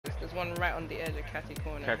one right on the edge of Catty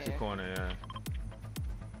Corner. Catty Corner, yeah.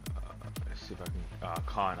 Let's see if I can. I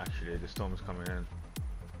can't actually. The storm's coming in.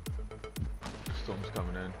 The storm's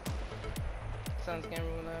coming in. Sun's getting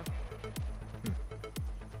real low.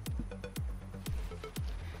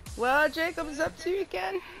 Well, Jacob's up to you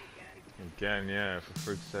again. Again, yeah, for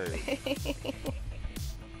freak's sake.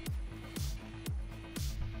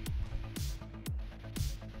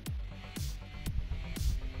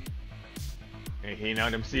 Hey, now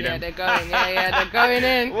them see them. Yeah, they're going. Yeah, they're going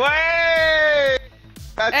in. Way!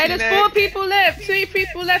 Hey, there's 4 people left. 2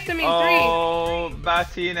 people left. I mean, 3. Oh,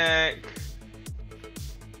 Batty neck.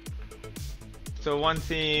 So 1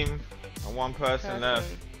 team and 1 person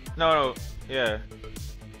left. No, yeah.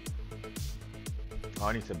 Oh,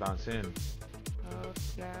 I need to bounce in. Oh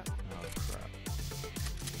snap. Oh crap.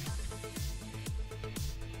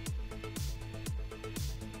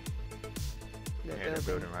 Yeah, they're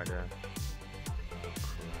building right there.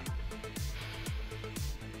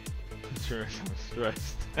 I'm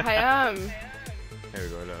stressed. I am. There we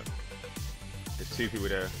go, look. There's 2 people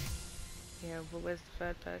there. Yeah, but where's the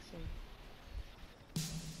 3rd person?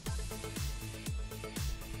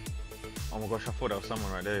 Oh my gosh, I thought there was someone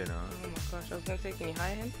right there, you know. Oh my gosh, I was gonna say, can you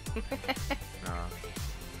hire him? Nah.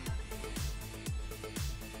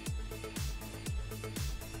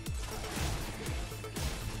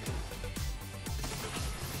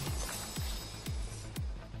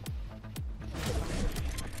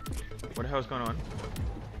 What the hell's going on?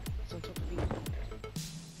 It's on top of you.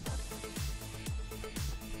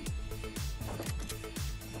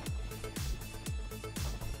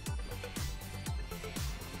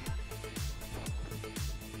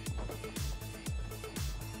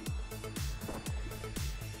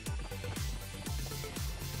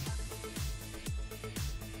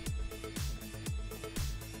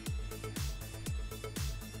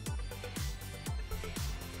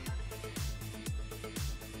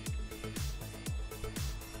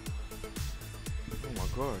 Oh my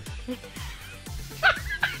gosh.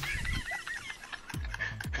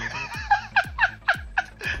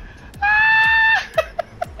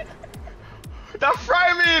 That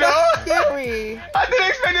fried me, though! Scary! I didn't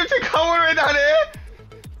expect him to come all the way down here!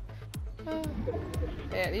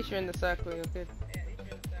 Yeah, at least you're in the circle, you're good.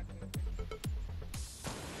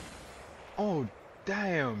 Oh,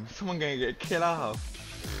 damn. Someone gonna get killed off.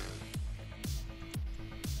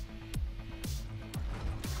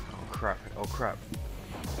 Oh crap, oh crap.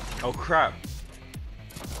 Oh crap.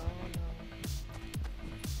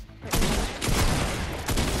 Oh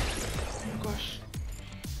gosh.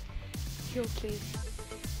 Heal, please.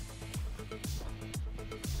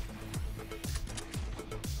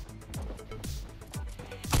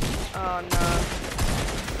 Oh no.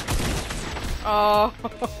 Oh.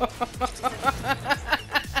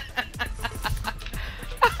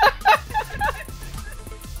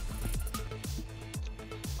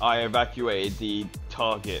 I evacuated the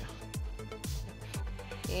target.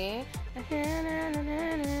 Yeah.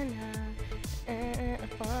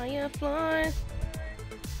 Fireflies.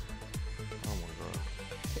 Oh my god.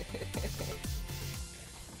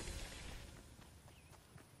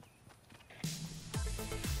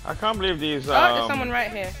 I can't believe these Oh, there's someone right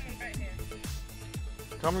here.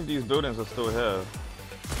 I can't believe these buildings are still here.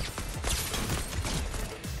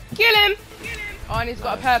 Kill him! Oh, and he's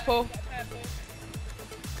got a purple.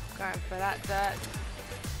 Going for that dirt.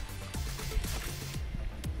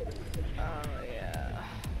 Oh yeah.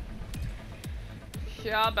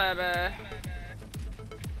 Yeah, baby.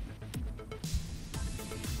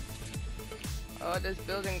 Oh, there's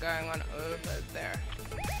building going on over there.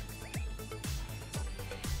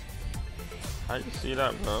 How you see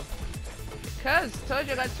that, bro? Because, told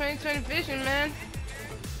you I got 20/20 vision, man.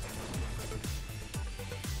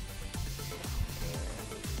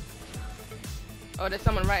 Oh, there's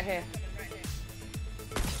someone right here.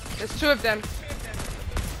 There's 2 of them.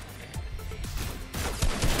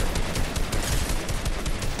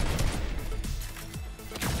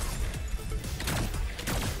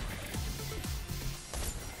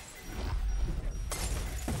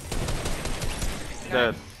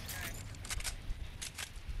 Dead.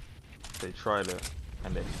 They tried it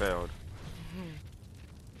and they failed.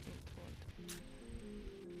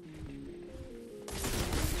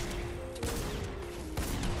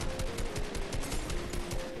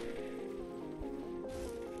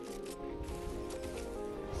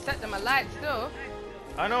 Set them alight still.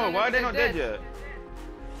 I know, why are they not dead yet?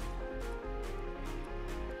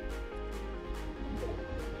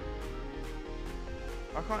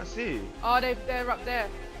 I can't see. Oh, they're up there.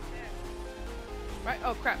 Right?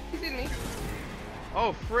 Oh crap, he sees me.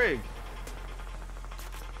 Oh, frig.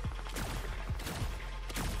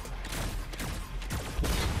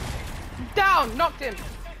 Down! Knocked him!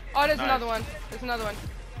 Oh, there's Nice. another one. There's another one.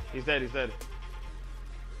 He's dead, he's dead.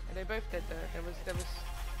 Are they both dead though? There was...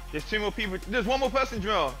 There's 2 more people. There's 1 more person,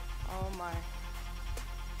 Joel. Oh my.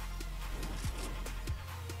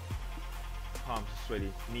 Oh, I'm so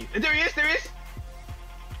sweaty. There he is, there he is!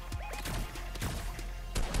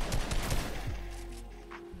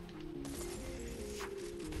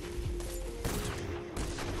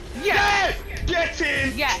 Yes! Yes! Get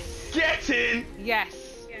in! Yes! Get in! Yes!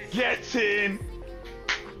 Get in!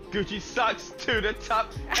 Gucci sucks to the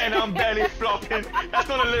top and I'm barely flopping. That's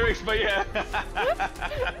not the lyrics, but yeah.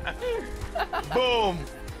 Boom!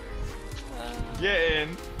 Get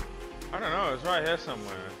in. I don't know, it's right here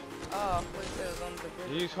somewhere. Oh, what's this on the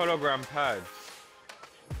bridge? Use hologram pads.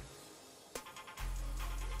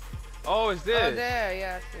 Oh, it's this? Oh, there,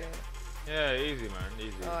 yeah, I see it. Yeah, easy, man,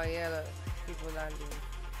 easy. Oh, yeah, look. People landing.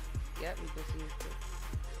 Yep, you can see it.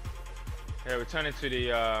 Yeah, we turn it to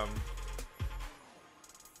the,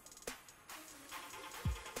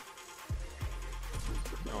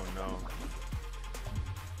 Oh, no.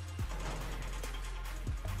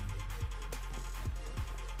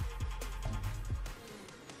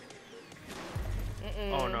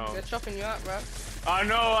 Oh, no. They're chopping you up, bro. I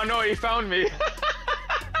know, he found me.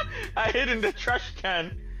 I hid in the trash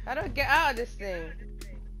can. How do I get out of this thing?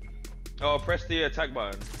 Oh, press the attack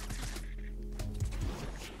button.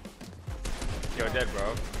 You're dead,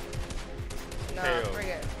 bro. No, KO.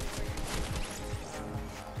 forget.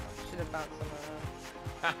 Should have bounced somewhere else.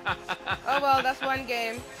 Oh well, that's one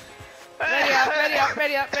game. Ready up, ready up,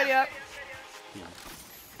 ready up, ready up.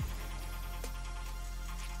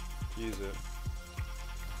 Use it.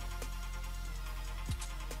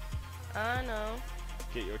 I know.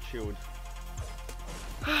 Get your shield.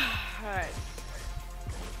 Alright.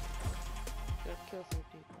 Go kill some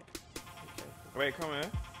people. Wait, come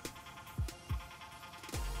here.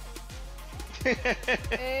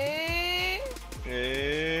 Eh?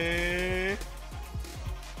 Eh.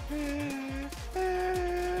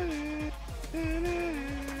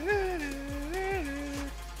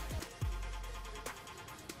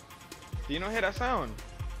 Do you not hear that sound?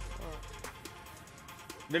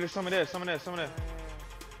 There's someone there, someone there, someone there.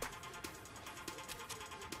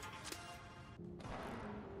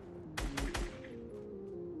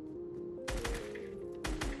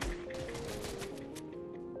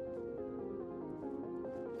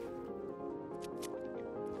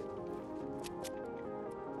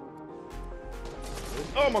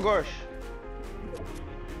 Oh my gosh!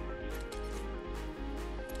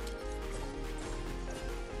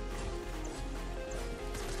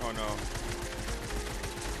 Oh no.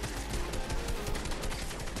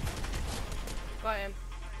 Got him.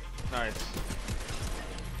 Nice.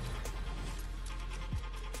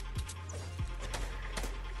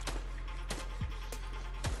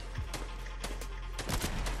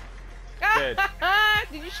 Dead.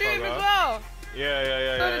 Did you shoot Oh, him as God. well?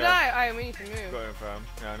 Yeah. So did I. Alright, we need to move. Got him, fam.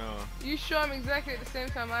 Yeah, I know. You shot him exactly at the same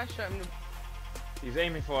time I shot him. He's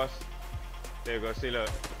aiming for us. There you go. See, look.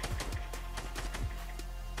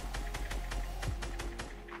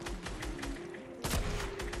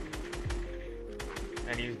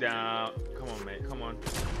 And he's down. Come on, mate. Come on.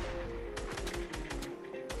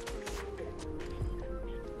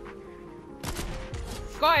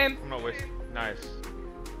 Got him. I'm not wasting. Nice.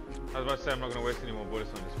 I was about to say I'm not gonna waste any more bullets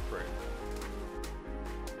on this prick.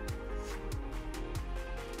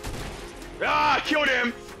 Ah! Killed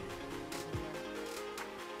him!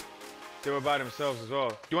 They were by themselves as well.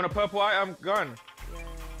 Do you want a purple item gun? Yeah.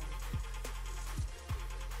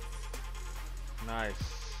 Nice.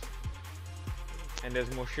 And there's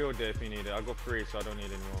more shield there if you need it. I got 3, so I don't need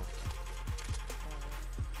any more.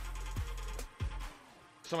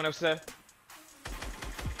 Someone else there?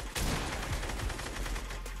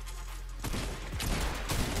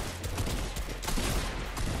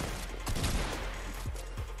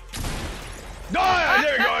 Oh,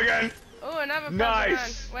 there we go again. Oh, another person.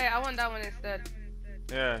 Nice. Wait, I want that one instead.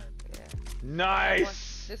 Yeah. Yeah.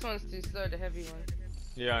 Nice. This one's too slow, the heavy one.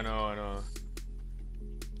 Yeah, I know.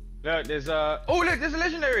 Look, there's a. Oh, look, there's a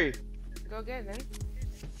legendary. Go get it then.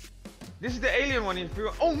 This is the alien one.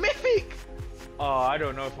 Oh, mythic. Oh, I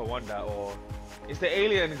don't know if I want that or. It's the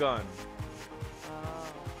alien gun. Oh.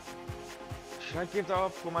 Should I give that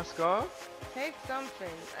up for my scar? Take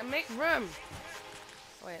something and make room.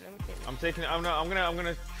 Wait, let me take this. I'm taking. I'm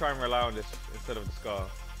gonna try and rely on this instead of the scar.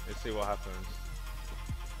 Let's see what happens.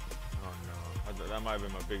 Oh no, that might have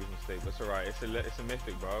been my biggest mistake. That's alright. It's a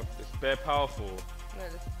mythic, bro. It's bare powerful. No,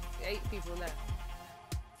 there's 8 people left.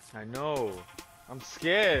 I know. I'm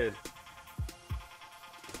scared.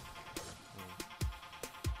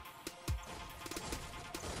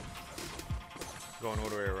 Going all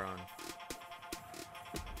the way around.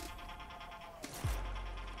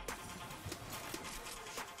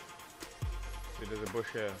 See, there's a bush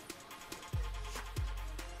here.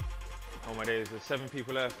 Oh my days, there's 7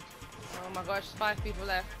 people left. Oh my gosh, 5 people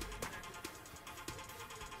left.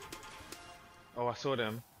 Oh, I saw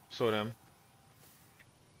them. Saw them.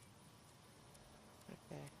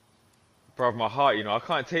 Okay. Bruv, my heart, you know, I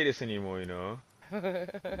can't take this anymore, you know.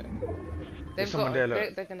 They've someone got, there,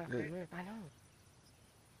 look. they're gonna have to move. I know.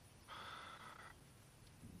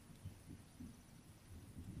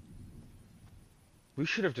 We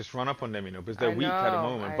should have just run up on them, you know, because they're I weak at the know,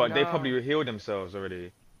 moment. I But they know. probably healed themselves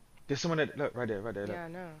already. There's someone that, look, right there, look. Yeah, I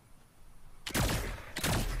know.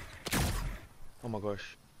 Oh my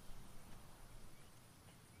gosh.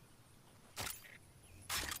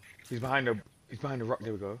 He's behind the rock,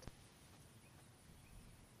 there we go.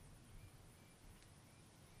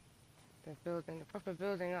 They're building, they're proper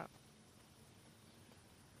building up.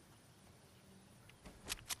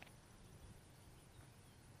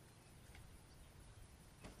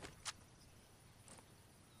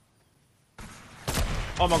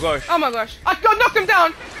 Oh my gosh. Oh my gosh. I got knocked him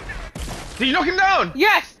down! Did you knock him down?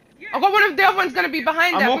 Yes! I got one of the other ones gonna be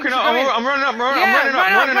behind I'm that. walking up, I'm running up, Yeah,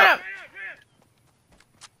 I'm running up. up.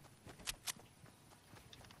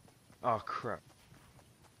 Oh crap.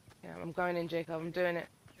 Yeah, I'm going in, Jacob. I'm doing it.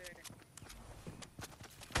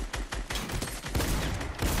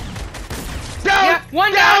 Down! Yeah,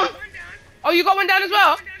 one down! Oh, you got one down as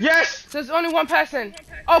well? Yes! So there's only one person.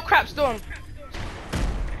 Oh crap, Storm.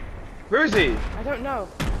 Where is he? I don't know.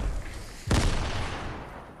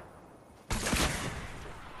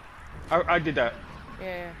 I did that.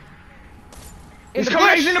 Yeah. He's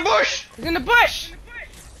coming, he's in the bush! He's in the bush!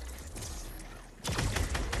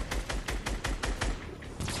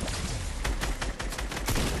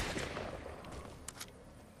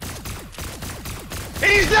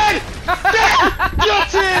 He's dead! Dead!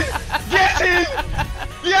 Get in! Get in!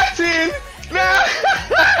 Get in! Nah!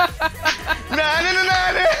 Nah!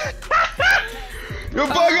 You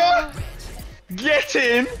bugger! Get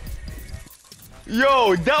in!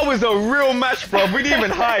 Yo, that was a real match, bro. We didn't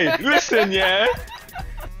even hide. Listen, yeah?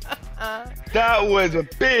 That was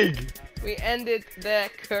big. We ended their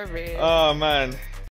career. Oh, man.